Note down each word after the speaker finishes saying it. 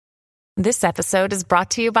This episode is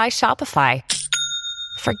brought to you by Shopify.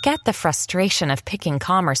 Forget the frustration of picking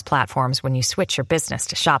commerce platforms when you switch your business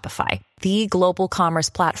to Shopify, the global commerce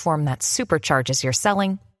platform that supercharges your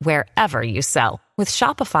selling wherever you sell. With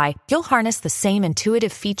Shopify, you'll harness the same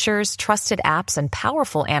intuitive features, trusted apps, and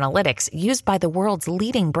powerful analytics used by the world's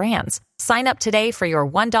leading brands. Sign up today for your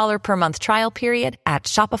 $1 per month trial period at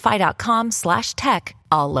shopify.com/tech,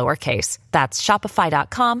 all lowercase. That's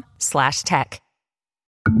shopify.com/tech.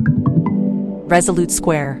 Resolute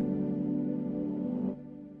Square.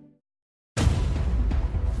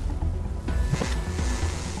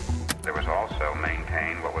 There was also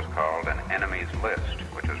maintained what was called an enemies list,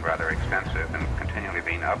 which was rather extensive and continually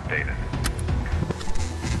being updated.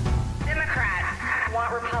 Democrats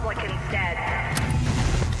want Republicans dead.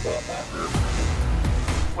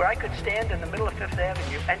 Where I could stand in the middle of Fifth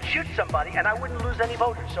Avenue and shoot somebody and I wouldn't lose any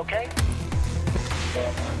voters, okay?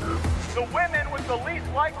 The women with the least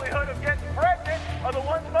likelihood of getting pregnant are the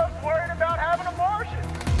ones most worried about having abortions.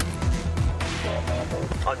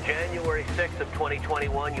 On January 6th of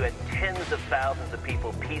 2021, you had tens of thousands of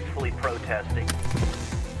people peacefully protesting.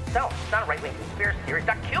 No, it's not a right-wing conspiracy theory. It's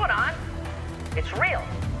not QAnon. It's real.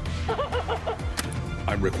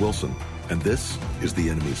 I'm Rick Wilson, and this is The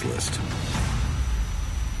Enemies List.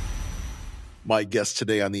 My guest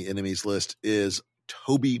today on The Enemies List is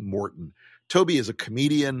Toby Morton. Toby is a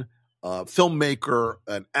comedian, filmmaker,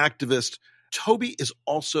 an activist. Toby is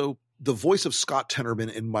also the voice of Scott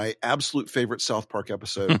Tenorman in my absolute favorite South Park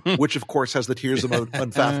episode, which of course has the tears of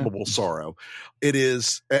unfathomable sorrow. It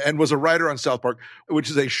is, and was a writer on South Park, which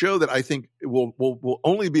is a show that I think will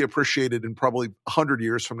only be appreciated in probably 100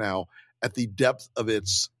 years from now at the depth of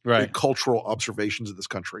its cultural observations of this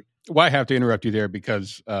country. Well, I have to interrupt you there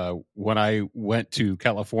because when I went to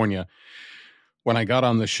California, when I got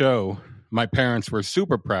on the show, my parents were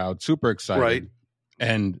super proud, super excited. Right.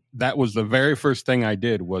 And that was the very first thing I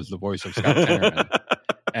did was the voice of Scott Tenorman.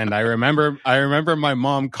 And I remember my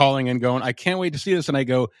mom calling and going, I can't wait to see this. And I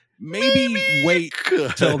go, maybe wait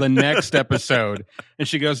till the next episode. And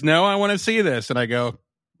she goes, no, I want to see this. And I go,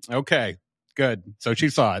 okay, good. So she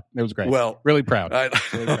saw it. It was great. Well, really proud.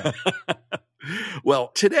 Really proud.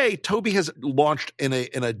 Well, today, Toby has launched in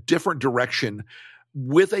a different direction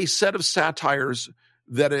with a set of satires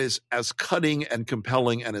that is as cutting and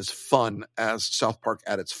compelling and as fun as South Park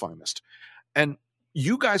at its finest. And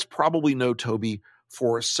you guys probably know Toby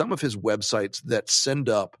for some of his websites that send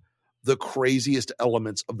up the craziest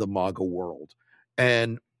elements of the MAGA world.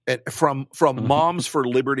 And from Moms for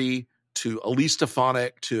Liberty to Elise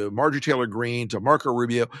Stefanik to Marjorie Taylor Greene to Marco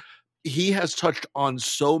Rubio, he has touched on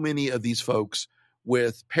so many of these folks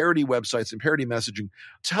with parody websites and parody messaging.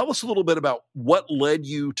 Tell us a little bit about what led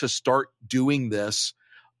you to start doing this,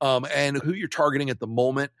 and who you're targeting at the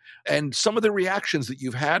moment, and some of the reactions that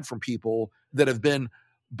you've had from people that have been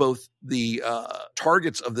both the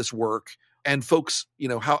targets of this work and folks,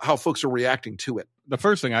 how folks are reacting to it. The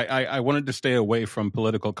first thing, I wanted to stay away from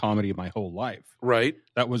political comedy my whole life. Right.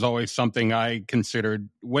 That was always something I considered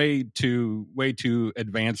way too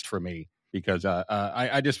advanced for me because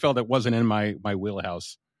I just felt it wasn't in my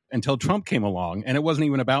wheelhouse until Trump came along, and it wasn't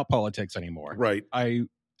even about politics anymore. Right. I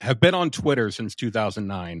have been on Twitter since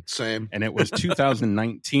 2009. Same. And it was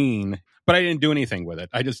 2019, but I didn't do anything with it.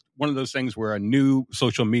 I just, one of those things where a new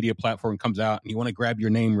social media platform comes out and you want to grab your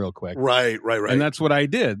name real quick. Right. And that's what I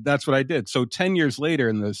did. So 10 years later,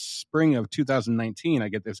 in the spring of 2019, I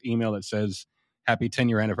get this email that says, happy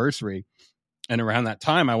 10-year anniversary. And around that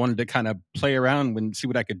time, I wanted to kind of play around and see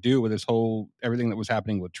what I could do with everything that was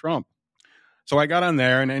happening with Trump. So I got on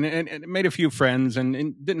there and made a few friends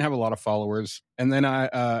and didn't have a lot of followers. And then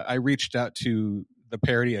I reached out to the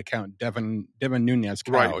parody account, Devin Nunes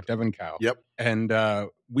Cow, right. Devin Cow. Yep. And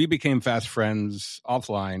we became fast friends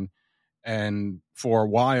offline. And for a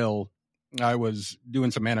while, I was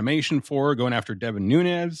doing some animation going after Devin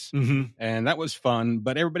Nunes. Mm-hmm. And that was fun.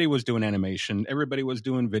 But everybody was doing animation. Everybody was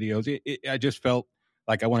doing videos. I just felt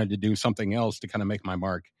like I wanted to do something else to kind of make my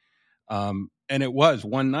mark. And it was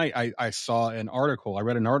one night I read an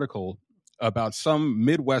article about some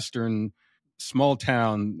Midwestern small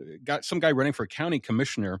town, some guy running for county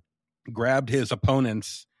commissioner grabbed his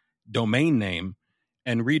opponent's domain name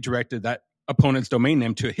and redirected that opponent's domain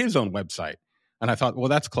name to his own website. And I thought, well,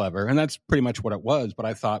 that's clever. And that's pretty much what it was. But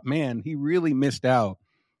I thought, man, he really missed out.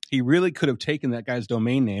 He really could have taken that guy's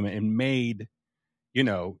domain name and made,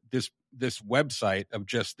 this website of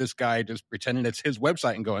just this guy just pretending it's his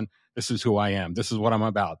website and going, this is who I am. This is what I'm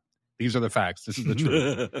about. These are the facts. This is the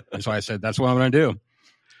truth. And so I said, that's what I'm going to do.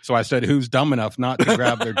 So I said, who's dumb enough not to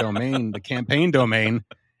grab their domain, the campaign domain?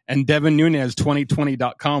 And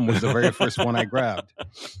DevinNunez2020.com was the very first one I grabbed.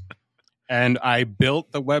 And I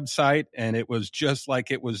built the website, and it was just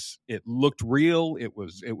like it looked real. It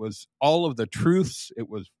was all of the truths.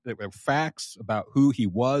 There were facts about who he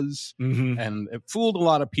was, and it fooled a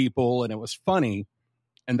lot of people, and it was funny.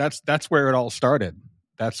 And that's where it all started.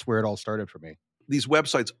 That's where it all started for me. These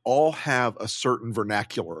websites all have a certain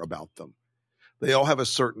vernacular about them. They all have a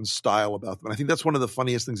certain style about them. And I think that's one of the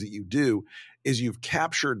funniest things that you do is you've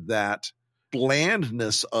captured that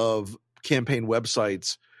blandness of campaign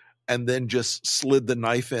websites and then just slid the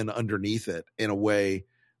knife in underneath it in a way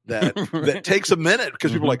that that takes a minute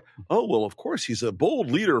because people are like, oh, well, of course, he's a bold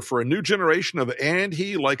leader for a new generation and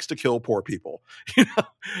he likes to kill poor people.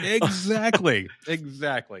 Exactly.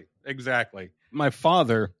 My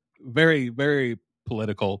father, very, very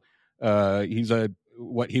political. He's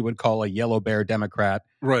what he would call a yellow bear Democrat.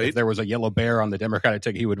 Right. If there was a yellow bear on the Democratic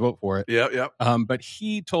ticket, he would vote for it. Yeah. But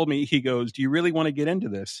he told me, he goes, do you really want to get into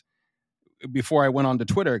this? Before I went on to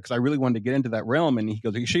Twitter, because I really wanted to get into that realm. And he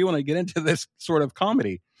goes, you sure you want to get into this sort of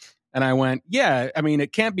comedy? And I went, yeah, I mean,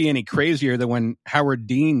 it can't be any crazier than when Howard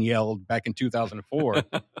Dean yelled back in 2004,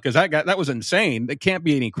 because that was insane. It can't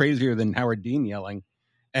be any crazier than Howard Dean yelling.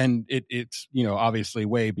 And it's, obviously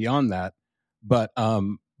way beyond that. But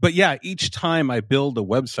yeah, each time I build a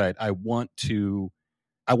website, I want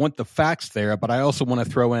the facts there, but I also want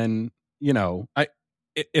to throw in,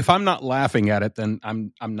 if I'm not laughing at it, then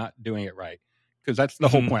I'm not doing it right, because that's the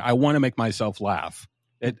whole point. I want to make myself laugh.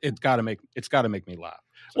 It's got to make me laugh.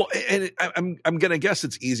 So. Well, and I'm gonna guess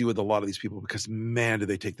it's easy with a lot of these people because man, do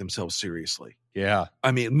they take themselves seriously? Yeah,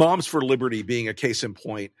 I mean, Moms for Liberty being a case in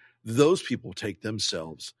point, those people take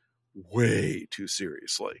themselves way too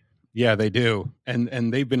seriously. Yeah, they do,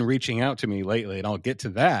 and they've been reaching out to me lately, and I'll get to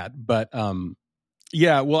that. But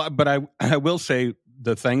yeah, well, but I will say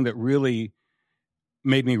the thing that really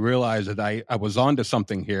made me realize that I was onto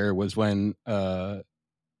something here was when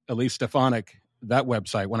Elise Stefanik, that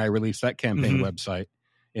website, when I released that campaign website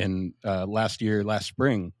in last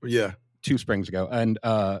spring. Yeah. 2 springs ago. And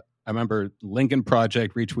I remember Lincoln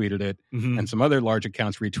Project retweeted it and some other large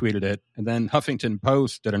accounts retweeted it. And then Huffington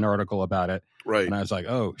Post did an article about it. Right. And I was like,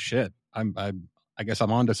 oh shit, I guess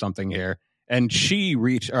I'm onto something here. And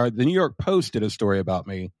the New York Post did a story about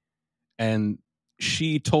me, and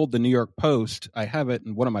she told the New York Post, I have it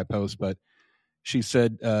in one of my posts, but she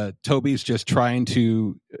said, Toby's just trying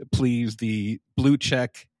to please the blue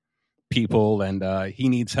check people, and he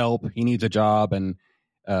needs help. He needs a job, and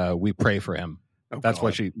we pray for him. Oh, that's God.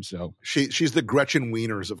 What she's the Gretchen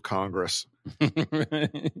Wieners of Congress.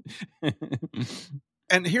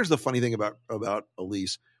 And here's the funny thing about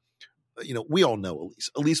Elise. We all know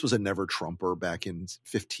Elise. Elise was a never Trumper back in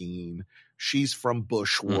 2015. She's from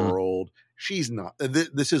Bush world. She's not.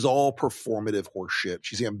 This is all performative horseshit.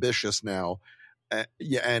 She's ambitious now. And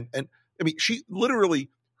I mean, she literally,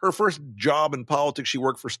 her first job in politics, she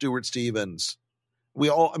worked for Stuart Stevens.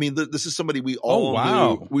 This is somebody we all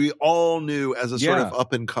knew. We all knew as a sort of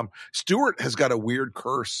up and come. Stuart has got a weird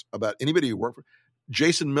curse about anybody who worked for.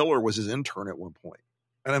 Jason Miller was his intern at one point,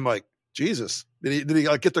 and I'm like, Jesus, did he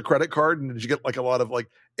like get the credit card? And did you get like a lot of like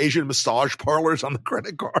Asian massage parlors on the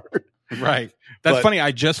credit card? Right. That's funny.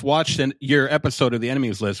 I just watched your episode of The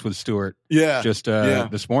Enemies List with Stuart. Yeah. Just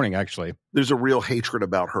this morning, actually. There's a real hatred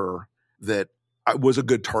about her that was a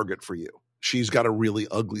good target for you. She's got a really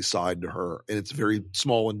ugly side to her, and it's very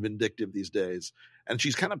small and vindictive these days. And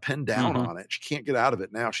she's kind of pinned down on it. She can't get out of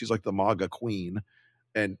it now. She's like the MAGA queen,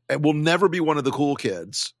 and will never be one of the cool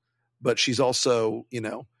kids. But she's also,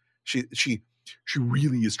 she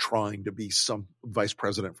really is trying to be some vice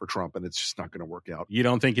president for Trump, and it's just not going to work out. You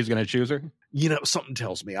don't think he's going to choose her? Something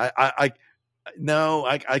tells me. I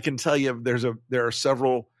can tell you there are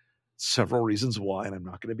several reasons why, and I'm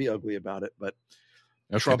not going to be ugly about it, but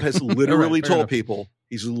okay. Trump has literally told people,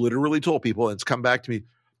 and it's come back to me,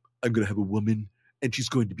 I'm going to have a woman, and she's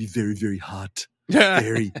going to be very, very hot.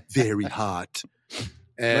 Very, very hot.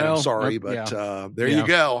 And I'm sorry, but there you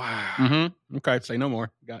go. Okay, say no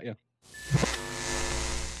more. Got you.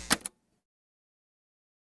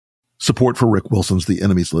 Support for Rick Wilson's The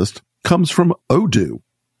Enemies List comes from Odoo.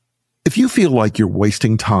 If you feel like you're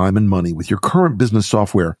wasting time and money with your current business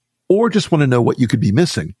software, or just want to know what you could be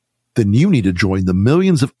missing, then you need to join the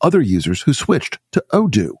millions of other users who switched to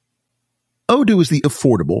Odoo. Odoo is the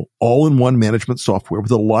affordable, all-in-one management software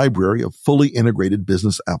with a library of fully integrated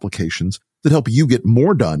business applications that help you get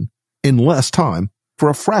more done in less time for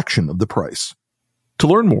a fraction of the price. To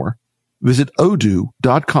learn more, visit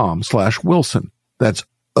odoo.com/Wilson. That's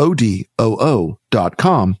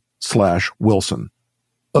odoo.com/Wilson.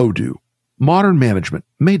 Odoo. Modern management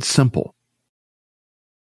made simple.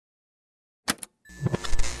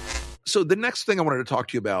 So the next thing I wanted to talk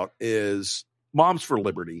to you about is Moms for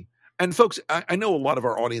Liberty. And folks, I know a lot of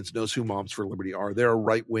our audience knows who Moms for Liberty are. They're a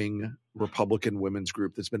right-wing Republican women's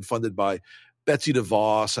group that's been funded by Betsy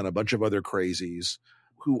DeVos and a bunch of other crazies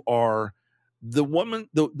who are the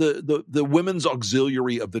women's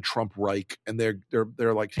auxiliary of the Trump Reich. And they're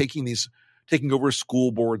like taking over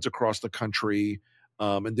school boards across the country.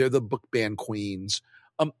 And they're the book ban queens.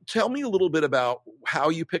 Tell me a little bit about how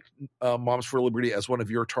you picked Moms for Liberty as one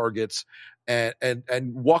of your targets, and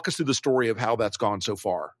walk us through the story of how that's gone so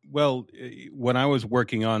far. Well, when I was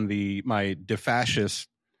working on my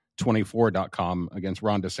defascist24.com against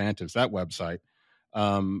Ron DeSantis, that website,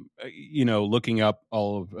 looking up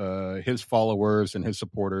all of his followers and his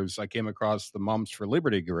supporters, I came across the Moms for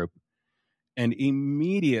Liberty group and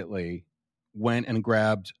immediately went and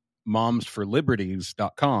grabbed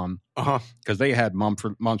momsforliberties.com because they had Moms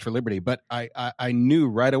for Liberty. But I knew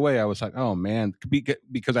right away, I was like, oh man,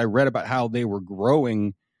 because I read about how they were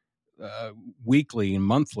growing weekly and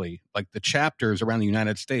monthly, like the chapters around the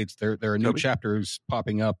United States. There are new chapters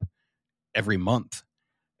popping up every month.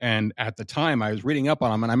 And at the time I was reading up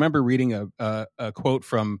on them, and I remember reading a quote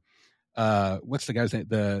from what's the guy's name?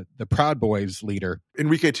 The Proud Boys leader,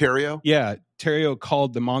 Enrique Tarrio. Yeah, Tarrio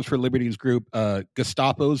called the Moms for Liberties group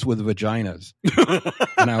Gestapos with vaginas,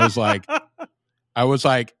 and I was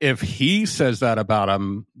like, if he says that about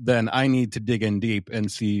him, then I need to dig in deep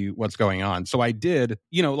and see what's going on. So I did.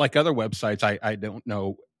 Like other websites, I don't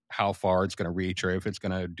know how far it's going to reach or if it's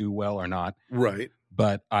going to do well or not. Right.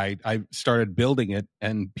 But I started building it,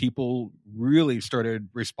 and people really started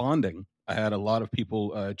responding. I had a lot of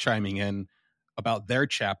people chiming in about their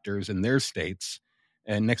chapters in their states.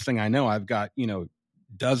 And next thing I know, I've got,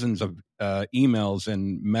 dozens of emails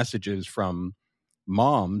and messages from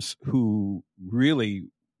moms who really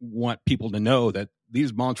want people to know that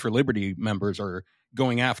these Moms for Liberty members are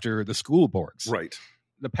going after the school boards. Right.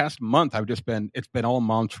 The past month, it's been all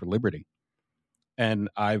Moms for Liberty. And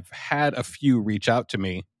I've had a few reach out to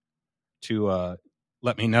me to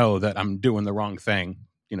let me know that I'm doing the wrong thing,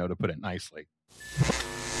 to put it nicely.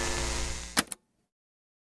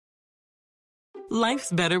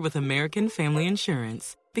 Life's better with American Family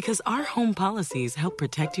Insurance because our home policies help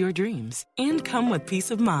protect your dreams and come with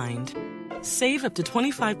peace of mind. Save up to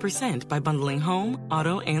 25% by bundling home,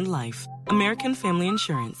 auto, and life. American Family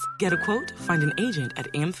Insurance. Get a quote, find an agent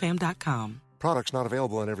at amfam.com. Products not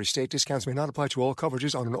available in every state. Discounts may not apply to all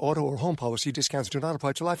coverages on an auto or home policy. Discounts do not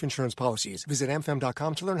apply to life insurance policies. Visit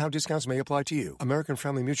amfam.com to learn how discounts may apply to you. American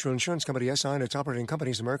Family Mutual Insurance Company, SI, and its operating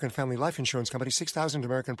companies, American Family Life Insurance Company, 6000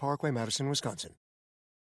 American Parkway, Madison, Wisconsin.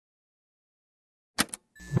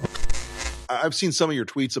 I've seen some of your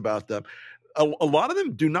tweets about them. A lot of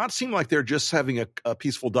them do not seem like they're just having a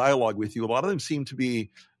peaceful dialogue with you. A lot of them seem to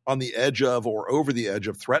be on the edge of or over the edge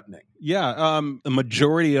of threatening. Yeah, the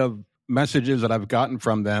majority of messages that I've gotten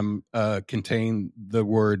from them contain the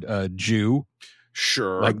word Jew.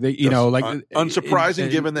 Sure. Like they,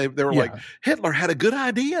 unsurprising given they were like, Hitler had a good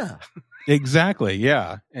idea. Exactly.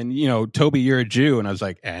 Yeah. And, Toby, you're a Jew. And I was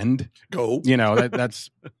like, and go,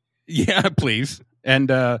 that's, yeah, please.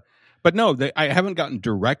 And, but no, I haven't gotten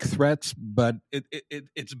direct threats, but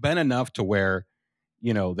it's been enough to where,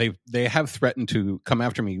 they have threatened to come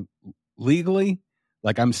after me legally.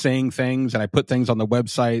 Like I'm saying things and I put things on the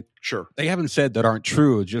website. Sure. They haven't said that aren't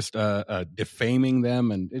true. It's just defaming them.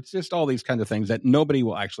 And it's just all these kinds of things that nobody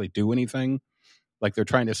will actually do anything. Like they're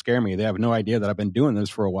trying to scare me. They have no idea that I've been doing this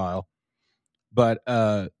for a while. But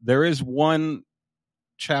there is one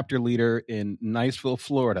chapter leader in Niceville,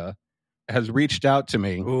 Florida, has reached out to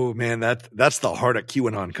me. Oh, man, that's the heart of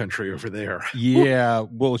QAnon country over there. Yeah.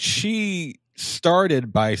 Well, she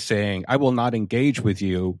started by saying, I will not engage with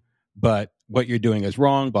you, but what you're doing is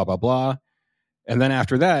wrong, blah, blah, blah. And then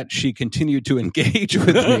after that, she continued to engage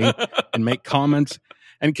with me and make comments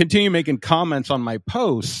and continue making comments on my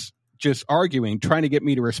posts, just arguing, trying to get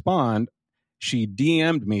me to respond. She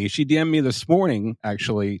DM'd me. She DM'd me this morning,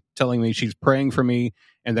 actually, telling me she's praying for me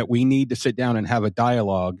and that we need to sit down and have a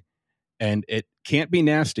dialogue. And it can't be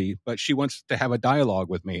nasty, but she wants to have a dialogue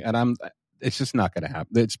with me. And it's just not going to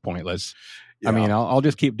happen. It's pointless. Yeah. I mean, I'll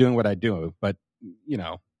just keep doing what I do. But, you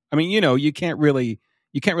can't really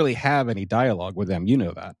have any dialogue with them. You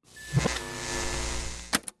know that.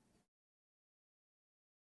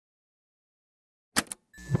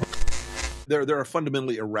 They're a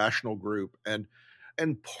fundamentally irrational group. And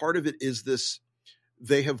part of it is this,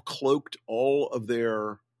 they have cloaked all of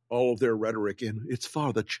their rhetoric in it's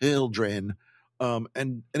for the children.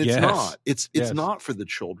 And it's not. It's not for the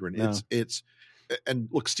children. No. And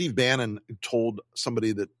look, Steve Bannon told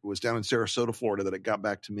somebody that was down in Sarasota, Florida, that it got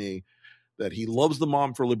back to me that he loves the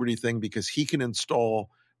Mom for Liberty thing because he can install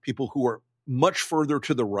people who are much further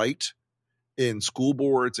to the right in school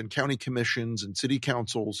boards and county commissions and city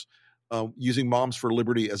councils using Moms for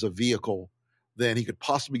Liberty as a vehicle than he could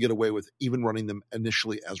possibly get away with even running them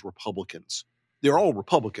initially as Republicans. They're all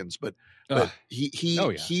Republicans, but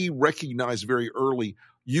he recognized very early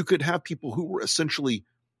you could have people who were essentially,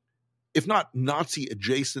 if not Nazi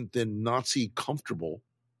adjacent, then Nazi comfortable,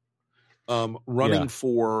 running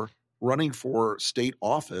for state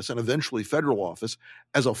office and eventually federal office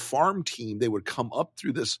as a farm team. They would come up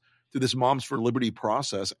through this Moms for Liberty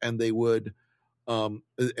process, and they would have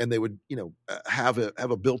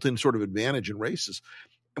a built-in sort of advantage in races,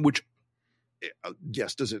 which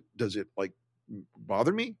yes, does it like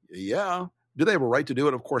bother me? Yeah. Do they have a right to do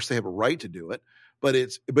it? Of course they have a right to do it, but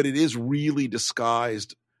it is really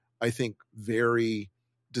disguised, I think, very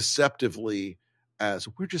deceptively as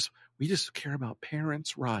we just care about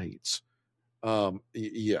parents' rights. Sure.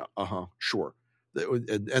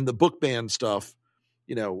 And the book ban stuff,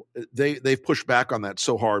 they've pushed back on that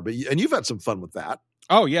so hard, and you've had some fun with that.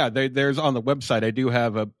 Oh yeah, there's on the website. I do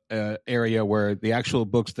have a area where the actual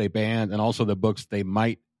books they banned and also the books they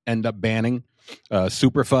might end up banning.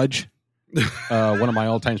 Super Fudge, one of my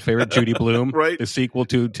all-time favorite, Judy Blume, right? The sequel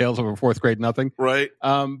to Tales of a Fourth Grade Nothing, right?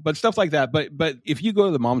 But stuff like that. But if you go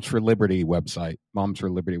to the Moms for Liberty website, Moms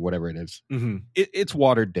for Liberty, whatever it is, it's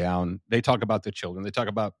watered down. They talk about the children. They talk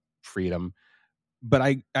about freedom. But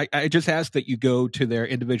I just ask that you go to their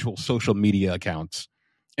individual social media accounts,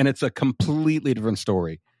 and it's a completely different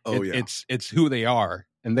story. It's who they are,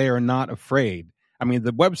 and they are not afraid. I mean,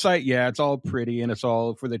 the website, it's all pretty and it's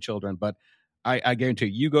all for the children, but I guarantee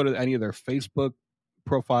you go to any of their Facebook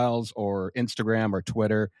profiles or Instagram or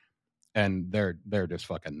Twitter, and they're just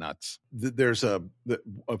fucking nuts. There's a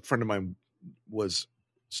friend of mine was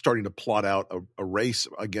starting to plot out a race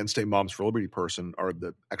against a Moms for Liberty person, or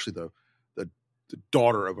the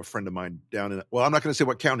daughter of a friend of mine down in, well, I'm not going to say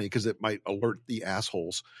what county because it might alert the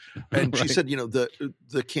assholes. And she said,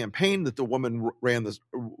 the campaign that the woman ran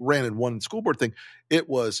and won school board thing, it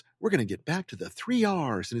was, we're going to get back to the 3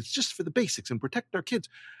 R's and it's just for the basics and protect our kids.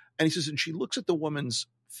 And he says, and she looks at the woman's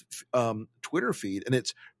Twitter feed and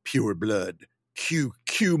it's pure blood, Q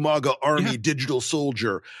MAGA army digital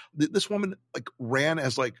soldier. This woman ran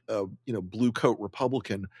as blue coat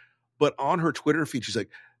Republican, but on her Twitter feed, she's like,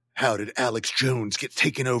 how did Alex Jones get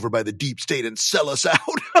taken over by the deep state and sell us out?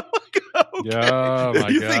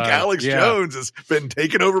 You think Alex Jones has been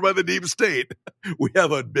taken over by the deep state? We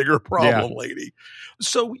have a bigger problem, lady.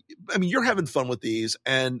 So, I mean, you're having fun with these,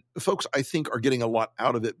 and folks, I think, are getting a lot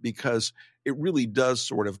out of it because it really does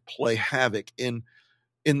sort of play havoc in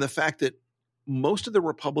the fact that most of the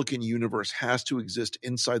Republican universe has to exist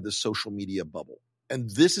inside the social media bubble. And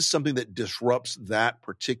this is something that disrupts that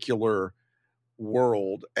particular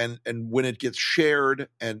world, and when it gets shared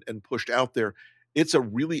and pushed out there, it's a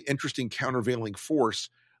really interesting countervailing force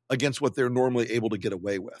against what they're normally able to get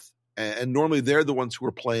away with. And normally they're the ones who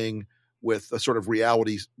are playing with a sort of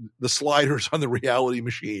reality, the sliders on the reality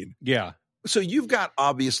machine. Yeah. So you've got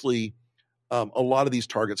obviously a lot of these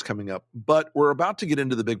targets coming up, but we're about to get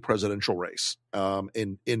into the big presidential race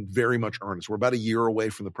in very much earnest. We're about a year away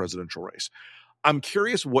from the presidential race. I'm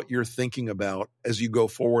curious what you're thinking about as you go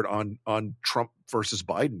forward on Trump versus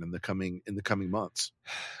Biden in the coming months.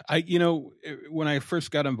 When I first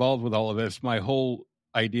got involved with all of this, my whole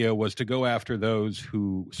idea was to go after those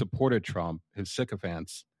who supported Trump, his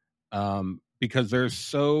sycophants, because there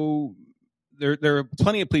are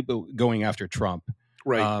plenty of people going after Trump,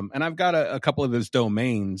 right? And I've got a couple of his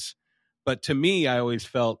domains, but to me, I always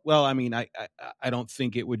felt, well, I mean, I don't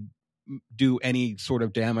think it would do any sort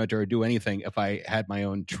of damage or do anything if I had my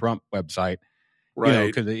own Trump website,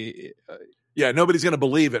 right? Nobody's going to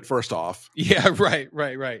believe it. First off,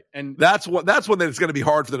 right, and that's when it's going to be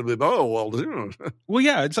hard for them to be. Oh well,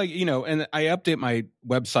 yeah, it's like and I update my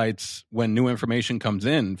websites when new information comes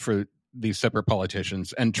in for these separate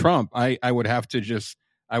politicians and Trump. I would have to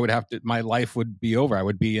my life would be over. I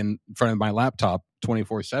would be in front of my laptop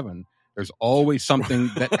 24/7. There's always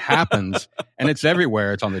something that happens, and it's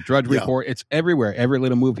everywhere. It's on the Drudge Report. It's everywhere. Every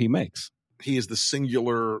little move he makes. He is the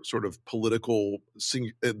singular sort of political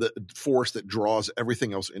the force that draws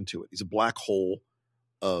everything else into it. He's a black hole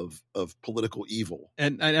of political evil.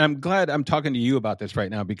 And I'm glad I'm talking to you about this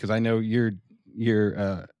right now because I know you're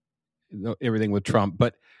everything with Trump,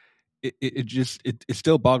 but it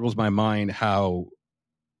still boggles my mind how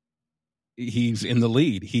he's in the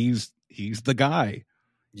lead. He's the guy.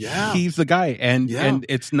 Yeah, he's the guy, and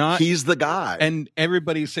it's not. He's the guy, and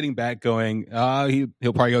everybody's sitting back going,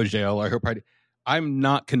 "He'll probably go to jail, or he'll probably." I'm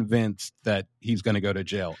not convinced that he's going to go to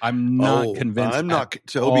jail. I'm not convinced. I'm not,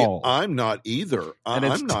 Toby. All. I'm not either. And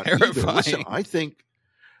I'm not terrifying. Either. Listen, I think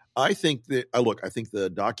that I think the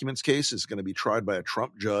documents case is going to be tried by a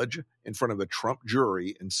Trump judge in front of a Trump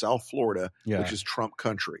jury in South Florida, which is Trump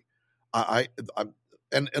country.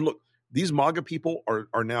 And look, these MAGA people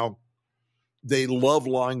are now. They love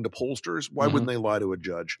lying to pollsters. Why wouldn't they lie to a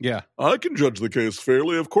judge? Yeah. I can judge the case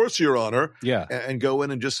fairly, of course, Your Honor. Yeah. And go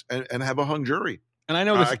in and just and have a hung jury. And I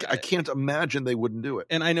know this, I can't imagine they wouldn't do it.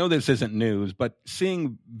 And I know this isn't news, but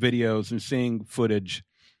seeing videos and seeing footage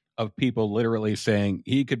of people literally saying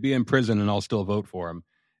he could be in prison and I'll still vote for him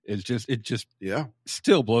is just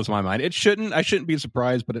still blows my mind. I shouldn't be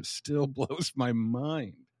surprised, but it still blows my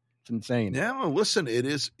mind. It's insane. Yeah, well, listen, it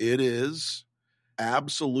is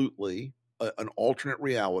absolutely an alternate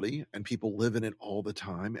reality, and people live in it all the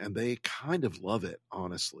time, and they kind of love it,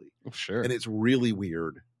 honestly. Oh, sure. And it's really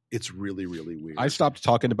weird. It's really, really weird. I stopped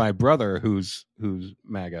talking to my brother, who's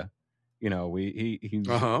MAGA. You know,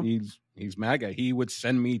 he's MAGA. He would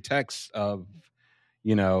send me texts of,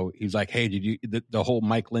 you know, he's like, "Hey, did you the whole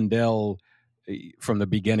Mike Lindell from the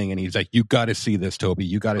beginning?" And he's like, "You got to see this, Toby.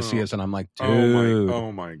 You got to see this." And I'm like, "Dude,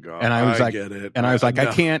 oh my god!" And I was like, get it. And I was like, I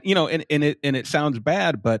can't, you know, and it sounds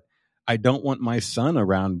bad, but I don't want my son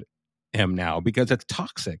around him now because it's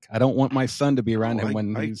toxic. I don't want my son to be around him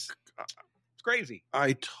when it's crazy.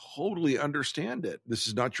 I totally understand it. This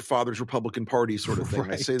is not your father's Republican Party sort of thing.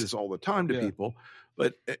 Right. I say this all the time to people,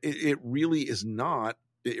 but it really is not.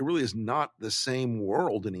 It really is not the same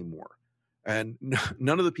world anymore. And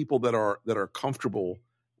none of the people that are comfortable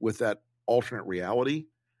with that alternate reality,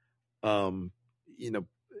 you know,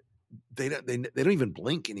 they don't even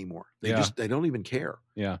blink anymore. They don't even care.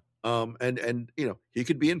 Yeah. And you know, he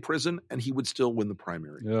could be in prison and he would still win the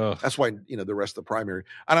primary. Ugh. That's why, you know, the rest of the primary.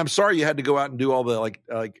 And I'm sorry you had to go out and do all the like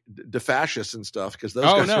fascists and stuff because those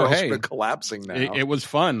guys are all collapsing now. It was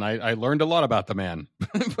fun. I learned a lot about the man,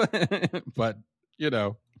 but you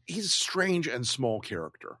know, he's a strange and small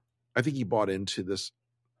character. I think he bought into this.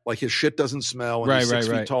 Like his shit doesn't smell and he's 6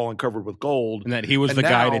 feet tall and covered with gold. And that he was the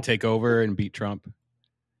guy to take over and beat Trump.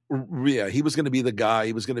 Yeah, he was going to be the guy.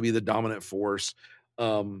 He was going to be the dominant force.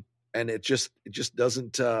 And it just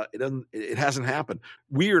doesn't, it hasn't happened.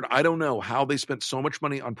 Weird. I don't know how they spent so much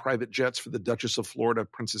money on private jets for the Duchess of Florida,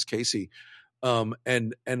 Princess Casey,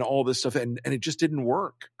 and all this stuff. And it just didn't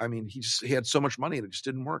work. I mean, he had so much money and it just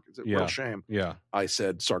didn't work. It's a real shame. Yeah. I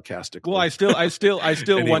said sarcastically. Well, I still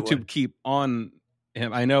anyway. Want to keep on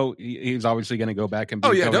him. I know he's obviously going to go back and be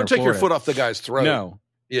Governor don't take Florida. Your foot off the guy's throat. No.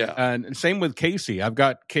 Yeah. And same with Casey. I've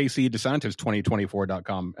got Casey DeSantis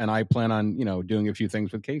 2024.com and I plan on, you know, doing a few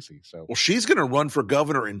things with Casey. So well, she's going to run for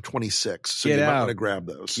governor in 26. So you might want to grab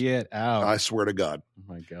those. Get out. I swear to God.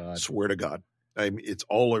 Oh my God. Swear to God. I mean, it's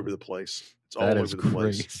all over the place. It's all that over the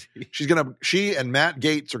place. She and Matt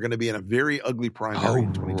Gaetz are going to be in a very ugly primary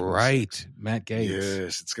in 2026. Right. Matt Gaetz.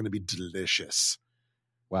 Yes. It's going to be delicious.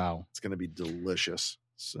 Wow. It's going to be delicious.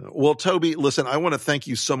 So, well, Toby, listen, I want to thank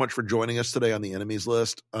you so much for joining us today on the Enemies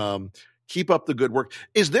List. Keep up the good work.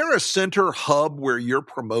 Is there a center hub where you're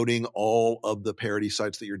promoting all of the parody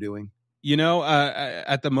sites that you're doing? You know,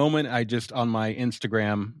 at the moment, I just on my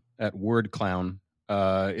Instagram at WordClown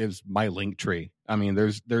is my link tree. I mean,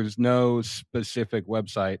 there's no specific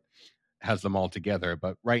website has them all together,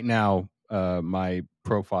 but right now my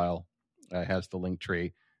profile has the link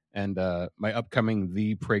tree, and my upcoming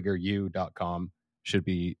theprageru.com should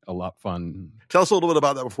be a lot fun. Tell us a little bit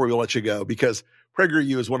about that before we let you go, because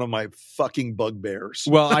PragerU is one of my fucking bugbears.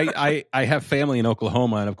 Well, I have family in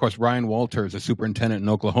Oklahoma, and of course Ryan Walters, a superintendent in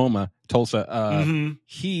Oklahoma, Tulsa.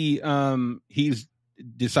 He's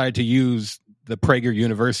decided to use the Prager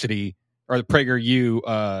University or the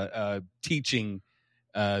PragerU teaching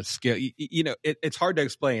skill. You know, it's hard to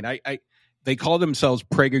explain. They call themselves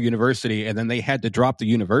Prager University, and then they had to drop the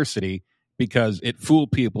university because it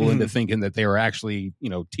fooled people into thinking that they were actually, you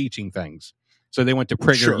know, teaching things. So they went to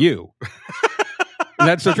PragerU. And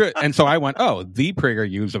that's the truth. And so I went, the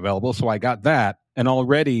PragerU is available. So I got that. And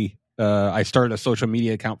already I started a social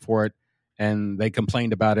media account for it, and they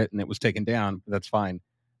complained about it and it was taken down. That's fine.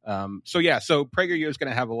 So PragerU is going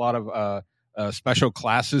to have a lot of special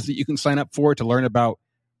classes that you can sign up for to learn about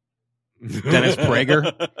Dennis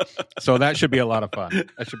Prager. So that should be a lot of fun.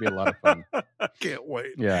 I can't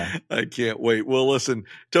wait. Yeah. I can't wait. Well, listen,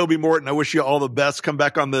 Toby Morton, I wish you all the best. Come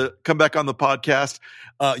back on the podcast.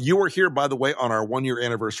 You were here, by the way, on our 1-year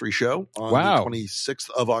anniversary show on the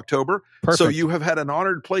 26th of October. Perfect. So you have had an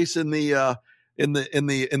honored place in the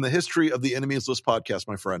history of the Enemies List podcast,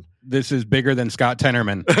 my friend. This is bigger than Scott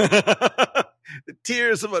Tenorman. The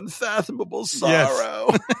tears of unfathomable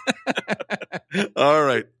sorrow. Yes. All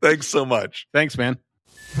right. Thanks so much. Thanks, man.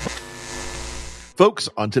 Folks,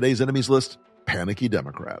 on today's enemies list, panicky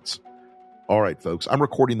Democrats. All right, folks, I'm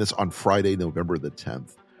recording this on Friday, November the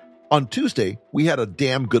 10th. On Tuesday, we had a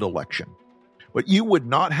damn good election, but you would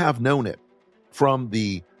not have known it from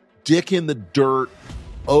the dick in the dirt,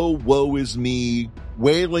 oh, woe is me,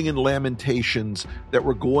 wailing and lamentations that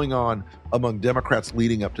were going on among Democrats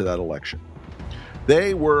leading up to that election.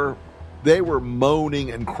 They were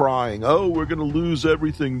moaning and crying, oh, we're going to lose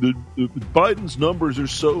everything. Biden's numbers are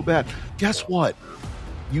so bad. Guess what?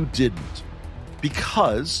 You didn't.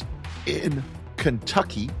 Because in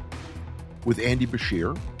Kentucky with Andy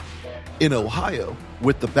Beshear, in Ohio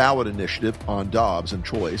with the ballot initiative on Dobbs and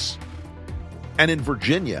choice, and in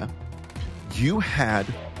Virginia, you had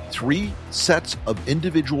 3 sets of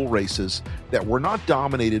individual races that were not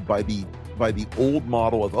dominated by the old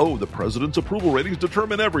model of, oh, the president's approval ratings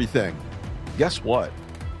determine everything. Guess what?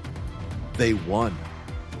 They won.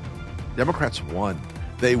 Democrats won.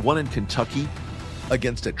 They won in Kentucky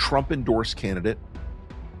against a Trump-endorsed candidate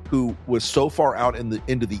who was so far out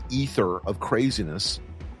into the ether of craziness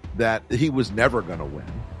that he was never going to win.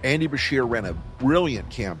 Andy Beshear ran a brilliant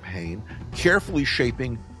campaign, carefully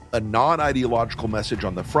shaping a non-ideological message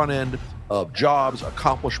on the front end of jobs,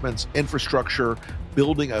 accomplishments, infrastructure,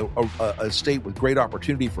 building a state with great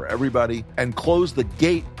opportunity for everybody, and closed the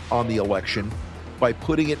gate on the election by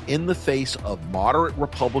putting it in the face of moderate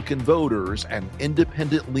Republican voters and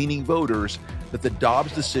independent-leaning voters that the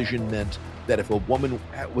Dobbs decision meant that if a woman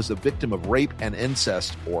was a victim of rape and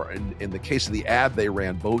incest, or in the case of the ad they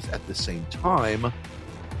ran both at the same time,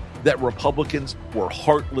 that Republicans were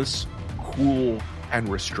heartless, cruel, and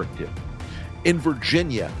restrictive. In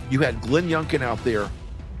Virginia, you had Glenn Youngkin out there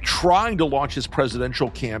trying to launch his presidential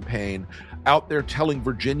campaign, out there telling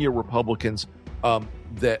Virginia Republicans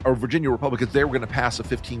they were going to pass a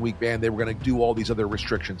 15-week ban, they were going to do all these other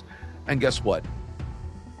restrictions. And guess what?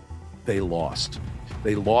 They lost.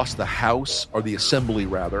 They lost the House, or the Assembly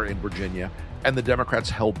rather, in Virginia, and the Democrats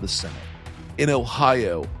held the Senate. In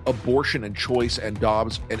Ohio, abortion and choice and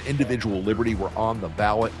Dobbs and individual liberty were on the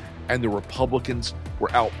ballot, and the Republicans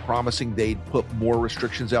were out promising they'd put more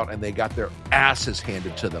restrictions out, and they got their asses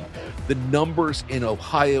handed to them. The numbers in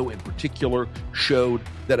Ohio in particular showed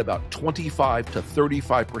that about 25 to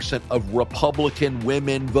 35% of Republican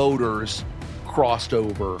women voters crossed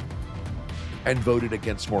over and voted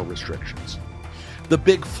against more restrictions. The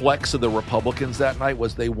big flex of the Republicans that night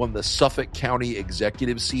was they won the Suffolk County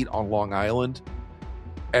executive seat on Long Island,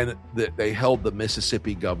 and they held the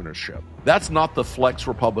Mississippi governorship. That's not the flex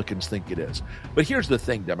Republicans think it is. But here's the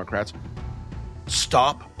thing, Democrats.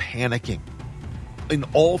 Stop panicking. In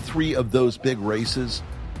all 3 of those big races,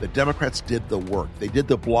 the Democrats did the work. They did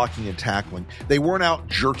the blocking and tackling. They weren't out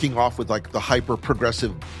jerking off with like the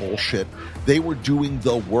hyper-progressive bullshit. They were doing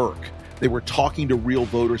the work. They were talking to real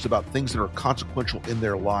voters about things that are consequential in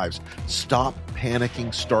their lives. Stop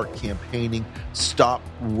panicking. Start campaigning. Stop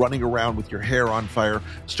running around with your hair on fire.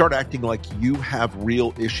 Start acting like you have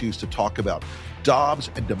real issues to talk about.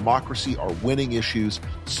 Dobbs and democracy are winning issues.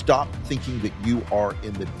 Stop thinking that you are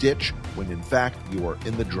in the ditch when in fact you are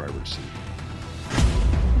in the driver's seat.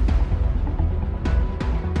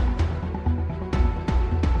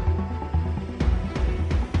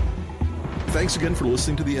 Thanks again for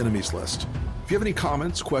listening to The Enemies List. If you have any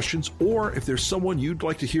comments, questions, or if there's someone you'd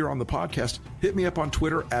like to hear on the podcast, hit me up on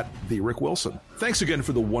Twitter at @TheRickWilson. Thanks again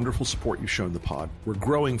for the wonderful support you've shown the pod. We're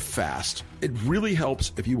growing fast. It really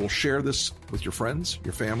helps if you will share this with your friends,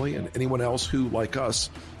 your family, and anyone else who, like us,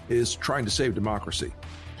 is trying to save democracy.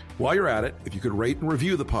 While you're at it, if you could rate and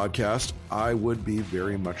review the podcast, I would be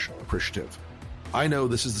very much appreciative. I know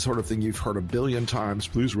this is the sort of thing you've heard a billion times.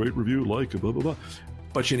 Please rate, review, like, blah, blah, blah.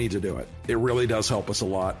 But you need to do it. It really does help us a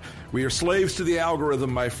lot. We are slaves to the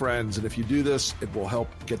algorithm, my friends, and if you do this, it will help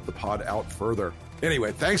get the pod out further.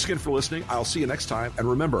 Anyway, thanks again for listening. I'll see you next time, and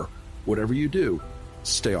remember, whatever you do,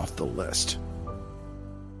 stay off the list.